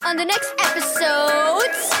on the next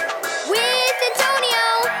episodes with Antonio.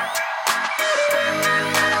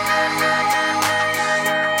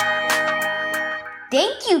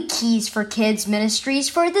 Thank you, Keys for Kids Ministries,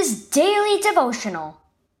 for this daily devotional.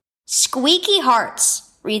 Squeaky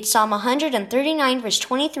Hearts. Read Psalm 139, verse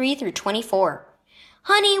 23 through 24.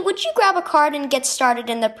 Honey, would you grab a cart and get started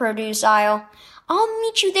in the produce aisle? I'll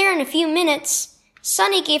meet you there in a few minutes.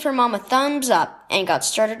 Sunny gave her mom a thumbs up and got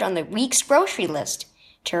started on the week's grocery list.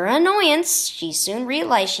 To her annoyance, she soon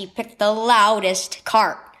realized she picked the loudest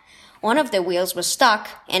cart. One of the wheels was stuck,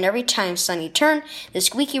 and every time Sunny turned, the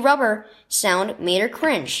squeaky rubber sound made her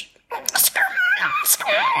cringe.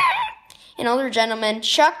 An older gentleman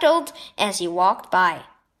chuckled as he walked by.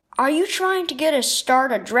 "Are you trying to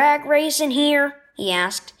start a drag race in here?" he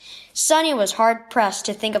asked. Sunny was hard-pressed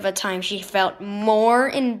to think of a time she felt more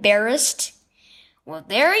embarrassed. "Well,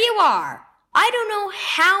 there you are. I don't know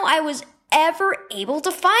how I was ever able to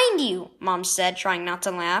find you," Mom said, trying not to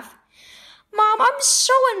laugh. "Mom, I'm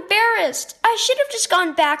so embarrassed. I should have just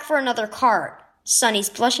gone back for another cart." Sunny's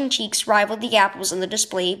blushing cheeks rivaled the apples on the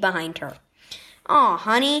display behind her. "Aw,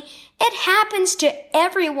 honey, it happens to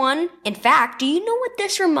everyone. In fact, do you know what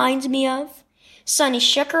this reminds me of?" Sunny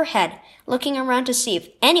shook her head, looking around to see if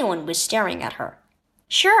anyone was staring at her.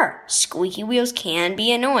 Sure, squeaky wheels can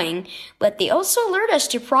be annoying, but they also alert us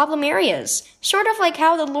to problem areas, sort of like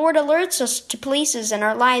how the Lord alerts us to places in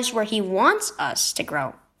our lives where He wants us to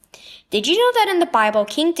grow. Did you know that in the Bible,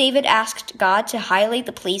 King David asked God to highlight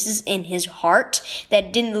the places in his heart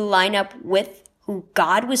that didn't line up with who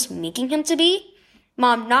God was making him to be?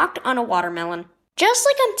 Mom knocked on a watermelon. Just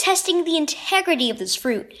like I'm testing the integrity of this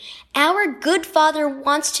fruit, our good Father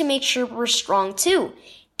wants to make sure we're strong too.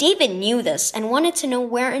 David knew this and wanted to know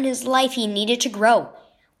where in his life he needed to grow.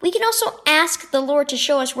 We can also ask the Lord to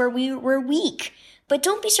show us where we were weak, but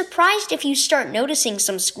don't be surprised if you start noticing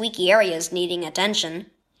some squeaky areas needing attention.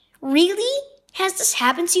 Really? Has this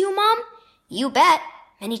happened to you, Mom? You bet.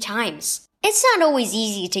 Many times. It's not always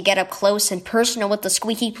easy to get up close and personal with the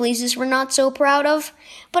squeaky places we're not so proud of,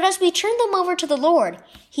 but as we turn them over to the Lord,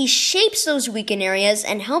 He shapes those weakened areas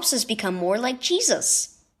and helps us become more like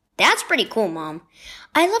Jesus. That's pretty cool, Mom.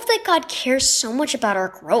 I love that God cares so much about our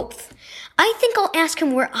growth. I think I'll ask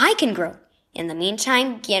Him where I can grow. In the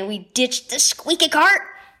meantime, can we ditch the squeaky cart?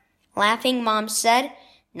 Laughing, Mom said,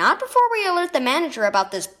 "Not before we alert the manager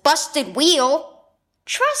about this busted wheel."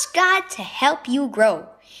 Trust God to help you grow.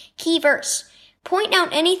 Key verse, point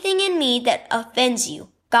out anything in me that offends you,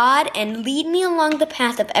 God, and lead me along the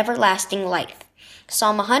path of everlasting life.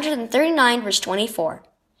 Psalm 139, verse 24.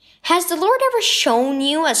 Has the Lord ever shown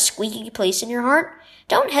you a squeaky place in your heart?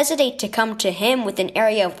 Don't hesitate to come to Him with an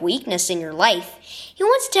area of weakness in your life. He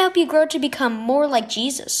wants to help you grow to become more like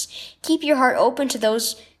Jesus. Keep your heart open to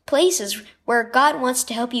those places where God wants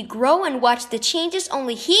to help you grow and watch the changes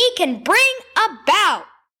only He can bring about.